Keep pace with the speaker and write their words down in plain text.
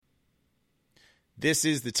This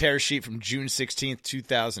is the tear sheet from June 16th,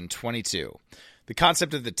 2022. The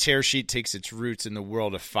concept of the tear sheet takes its roots in the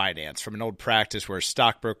world of finance, from an old practice where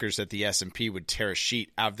stockbrokers at the S&P would tear a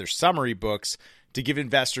sheet out of their summary books to give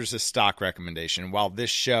investors a stock recommendation. While this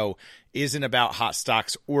show isn't about hot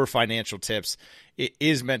stocks or financial tips, it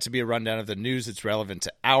is meant to be a rundown of the news that's relevant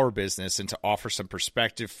to our business and to offer some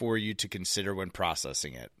perspective for you to consider when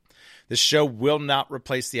processing it. This show will not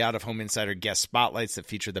replace the out-of-home insider guest spotlights that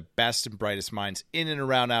feature the best and brightest minds in and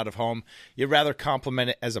around out-of-home, yet rather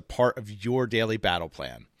complement it as a part of your daily battle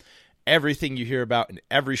plan. Everything you hear about in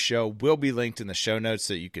every show will be linked in the show notes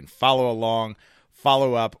so that you can follow along,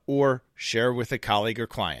 follow up, or share with a colleague or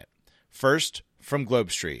client. First, from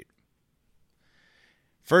Globe Street.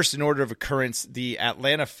 First, in order of occurrence, the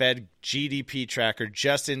Atlanta Fed GDP tracker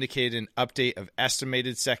just indicated an update of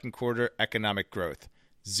estimated second quarter economic growth.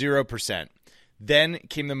 0%. Then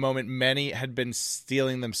came the moment many had been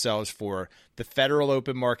steeling themselves for. The Federal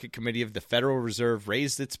Open Market Committee of the Federal Reserve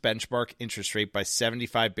raised its benchmark interest rate by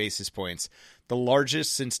 75 basis points, the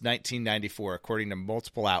largest since 1994, according to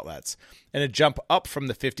multiple outlets, and a jump up from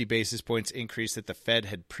the 50 basis points increase that the Fed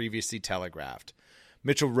had previously telegraphed.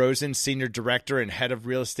 Mitchell Rosen, Senior Director and Head of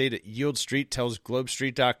Real Estate at Yield Street, tells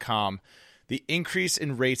GlobeStreet.com, the increase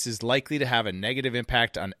in rates is likely to have a negative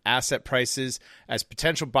impact on asset prices as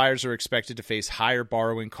potential buyers are expected to face higher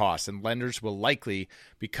borrowing costs, and lenders will likely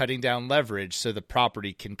be cutting down leverage so the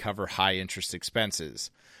property can cover high interest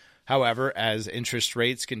expenses. However, as interest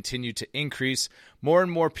rates continue to increase, more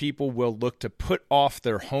and more people will look to put off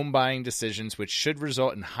their home buying decisions, which should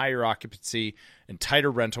result in higher occupancy and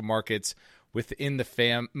tighter rental markets within the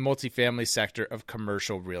multifamily sector of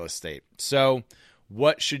commercial real estate. So,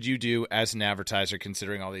 what should you do as an advertiser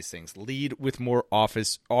considering all these things? Lead with more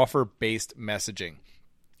offer-based messaging.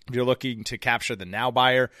 If you're looking to capture the now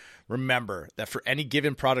buyer, remember that for any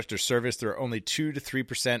given product or service, there are only 2 to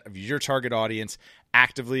 3% of your target audience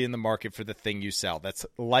actively in the market for the thing you sell. That's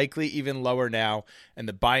likely even lower now, and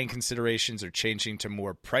the buying considerations are changing to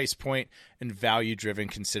more price point and value-driven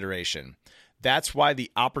consideration. That's why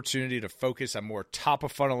the opportunity to focus on more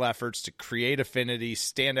top-of-funnel efforts to create affinity,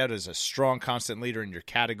 stand out as a strong, constant leader in your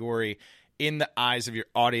category in the eyes of your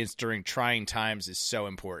audience during trying times is so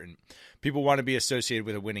important. People want to be associated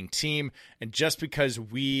with a winning team, and just because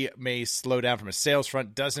we may slow down from a sales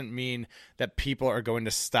front doesn't mean that people are going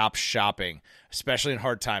to stop shopping, especially in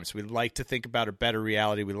hard times. We like to think about a better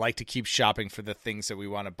reality. We like to keep shopping for the things that we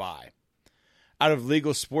want to buy. Out of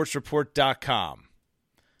LegalSportsReport.com.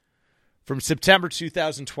 From September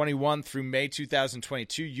 2021 through May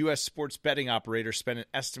 2022, U.S. sports betting operators spent an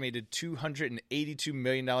estimated $282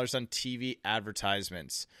 million on TV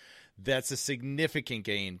advertisements. That's a significant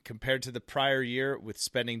gain compared to the prior year, with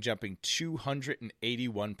spending jumping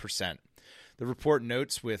 281%. The report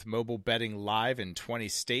notes with mobile betting live in 20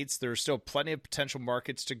 states, there are still plenty of potential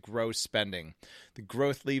markets to grow spending. The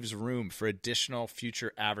growth leaves room for additional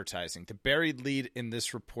future advertising. The buried lead in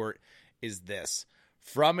this report is this.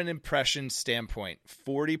 From an impression standpoint,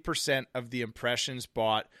 40% of the impressions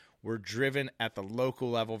bought were driven at the local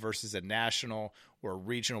level versus a national or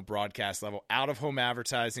regional broadcast level. Out-of-home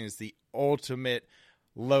advertising is the ultimate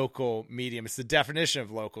local medium. It's the definition of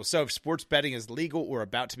local. So if sports betting is legal or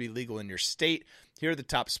about to be legal in your state, here are the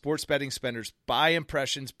top sports betting spenders by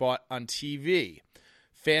impressions bought on TV.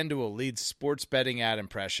 FanDuel leads sports betting ad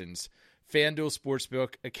impressions. FanDuel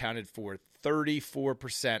Sportsbook accounted for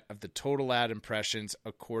 34% of the total ad impressions,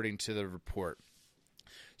 according to the report.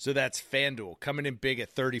 So that's FanDuel coming in big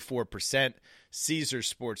at 34%.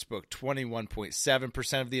 Caesars Sportsbook,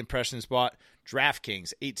 21.7% of the impressions bought.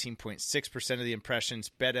 DraftKings, 18.6% of the impressions.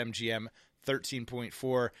 BetMGM,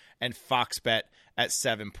 13.4%, and Fox Bet at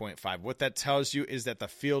 7.5%. What that tells you is that the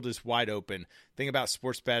field is wide open. The thing about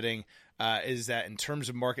sports betting is that in terms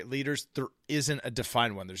of market leaders, there isn't a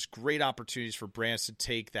defined one. There's great opportunities for brands to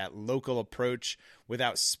take that local approach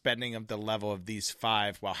without spending of the level of these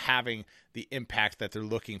five while having the impact that they're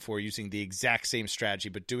looking for using the exact same strategy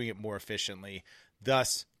but doing it more efficiently,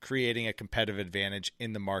 thus creating a competitive advantage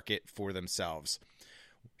in the market for themselves.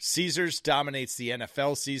 Caesars dominates the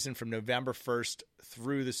NFL season from November 1st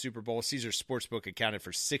through the Super Bowl. Caesars Sportsbook accounted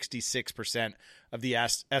for 66% of the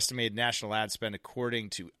estimated national ad spend, according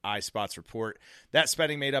to iSpot's report. That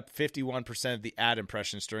spending made up 51% of the ad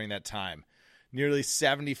impressions during that time. Nearly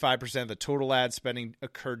 75% of the total ad spending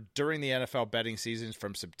occurred during the NFL betting seasons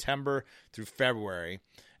from September through February,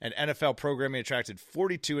 and NFL programming attracted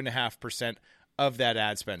 42.5% of that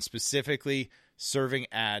ad spend, specifically serving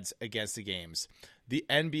ads against the games. The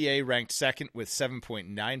NBA ranked second with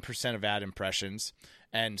 7.9% of ad impressions.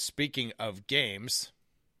 And speaking of games,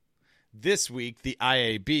 This week, the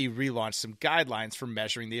IAB relaunched some guidelines for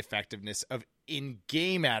measuring the effectiveness of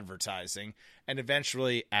in-game advertising and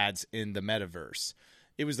eventually ads in the metaverse.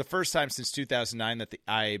 It was the first time since 2009 that the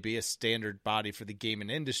IAB, a standard body for the game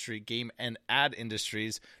and ad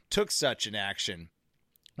industries, took such an action.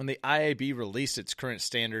 When the IAB released its current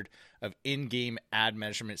standard of in-game ad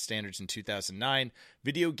measurement standards in 2009,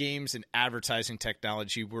 video games and advertising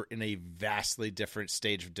technology were in a vastly different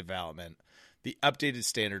stage of development. The updated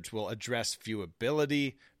standards will address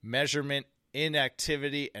viewability, measurement,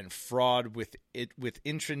 inactivity, and fraud with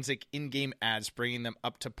intrinsic in-game ads, bringing them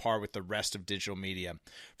up to par with the rest of digital media.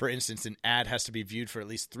 For instance, an ad has to be viewed for at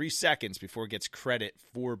least 3 seconds before it gets credit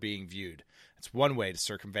for being viewed. That's one way to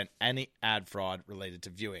circumvent any ad fraud related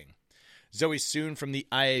to viewing. Zoe Soon from the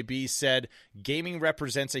IAB said, gaming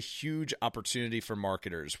represents a huge opportunity for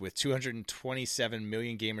marketers. With 227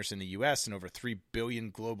 million gamers in the U.S. and over 3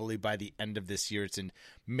 billion globally by the end of this year, it's a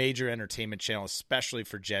major entertainment channel, especially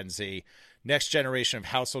for Gen Z. Next generation of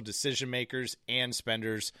household decision makers and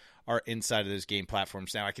spenders are inside of those game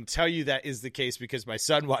platforms. Now, I can tell you that is the case because my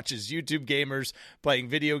son watches YouTube gamers playing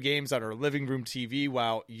video games on our living room TV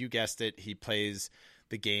while, you guessed it, he plays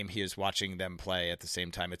the game he is watching them play at the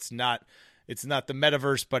same time. It's not the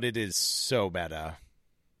metaverse, but it is so meta.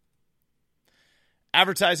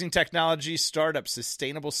 Advertising technology startup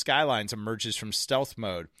Sustainable Skylines emerges from stealth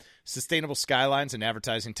mode. Sustainable Skylines, an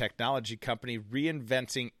advertising technology company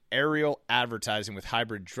reinventing aerial advertising with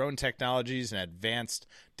hybrid drone technologies and advanced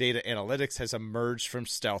data analytics, has emerged from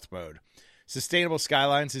stealth mode. Sustainable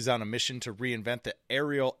Skylines is on a mission to reinvent the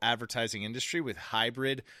aerial advertising industry with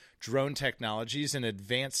hybrid drone technologies and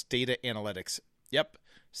advanced data analytics. Yep,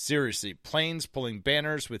 seriously, planes pulling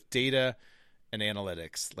banners with data and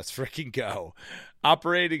analytics. Let's freaking go.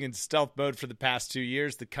 Operating in stealth mode for the past 2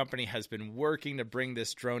 years, the company has been working to bring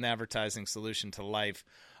this drone advertising solution to life,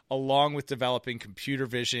 along with developing computer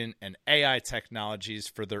vision and AI technologies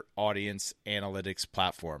for their audience analytics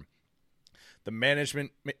platform. The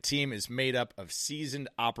management team is made up of seasoned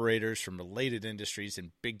operators from related industries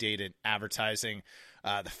in big data and advertising.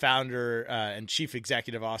 The founder and chief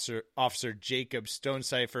executive officer Jacob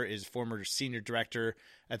Stonecipher is former senior director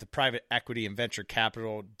at the private equity and venture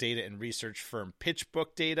capital data and research firm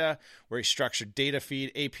PitchBook Data, where he structured data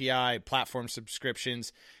feed, API, platform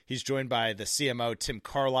subscriptions. He's joined by the CMO Tim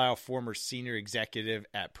Carlisle, former senior executive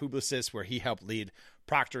at Publicis, where he helped lead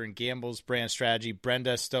Procter & Gamble's brand strategy.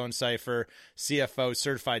 Brenda Stonecipher, CFO,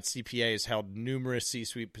 certified CPA, has held numerous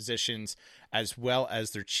C-suite positions, as well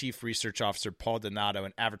as their chief research officer, Paul Donato,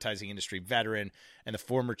 an advertising industry veteran, and the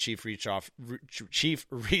former chief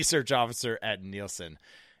research officer at Nielsen.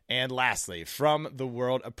 And lastly, from the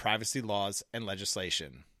world of privacy laws and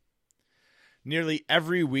legislation. Nearly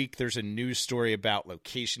every week, there's a news story about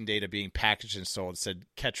location data being packaged and sold, said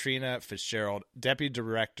Katrina Fitzgerald, Deputy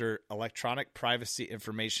Director, Electronic Privacy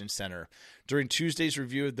Information Center, during Tuesday's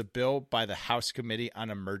review of the bill by the House Committee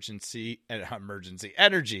on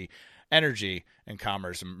Energy and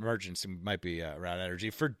Commerce. Emergency might be around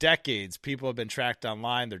energy. For decades, people have been tracked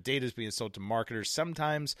online. Their data is being sold to marketers,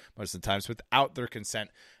 most of the times, without their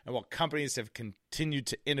consent. And while companies have continued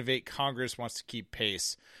to innovate, Congress wants to keep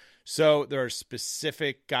pace. So there are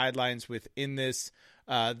specific guidelines within this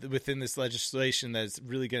legislation that is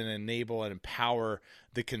really going to enable and empower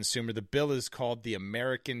the consumer. The bill is called the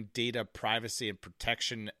American Data Privacy and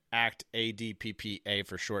Protection Act, ADPPA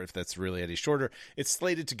for short, if that's really any shorter. It's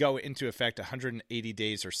slated to go into effect 180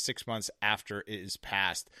 days or 6 months after it is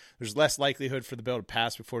passed. There's less likelihood for the bill to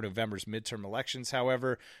pass before November's midterm elections.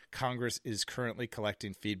 However, Congress is currently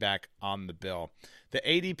collecting feedback on the bill. The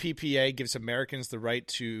ADPPA gives Americans the right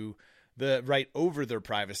over their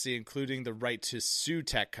privacy, including the right to sue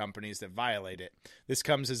tech companies that violate it. This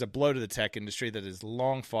comes as a blow to the tech industry that has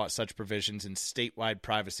long fought such provisions in statewide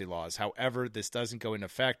privacy laws. However, this doesn't go into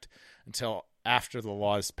effect until after the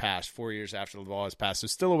law is passed, 4 years after the law is passed. So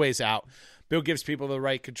still a ways out. Bill gives people the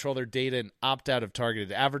right to control their data and opt out of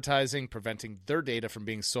targeted advertising, preventing their data from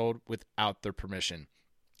being sold without their permission.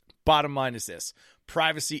 Bottom line is this: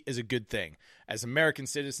 privacy is a good thing. As American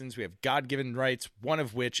citizens, we have God-given rights, one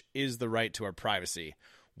of which is the right to our privacy.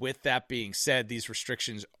 With that being said, these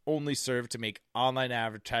restrictions only serve to make online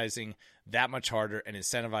advertising that much harder and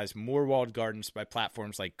incentivize more walled gardens by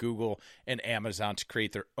platforms like Google and Amazon to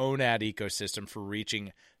create their own ad ecosystem for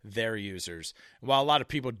reaching their users. While a lot of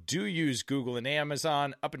people do use Google and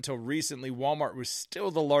Amazon, up until recently, Walmart was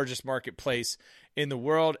still the largest marketplace in the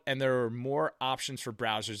world, and there are more options for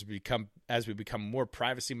browsers as we become more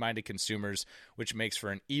privacy-minded consumers, which makes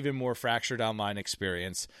for an even more fractured online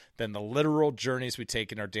experience than the literal journeys we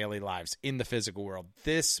take in our daily lives in the physical world.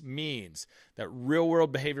 This means that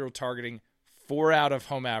real-world behavioral targeting for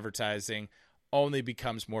out-of-home advertising only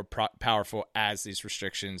becomes more powerful as these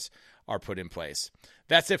restrictions are put in place.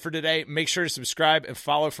 That's it for today. Make sure to subscribe and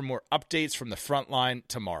follow for more updates from the front line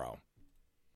tomorrow.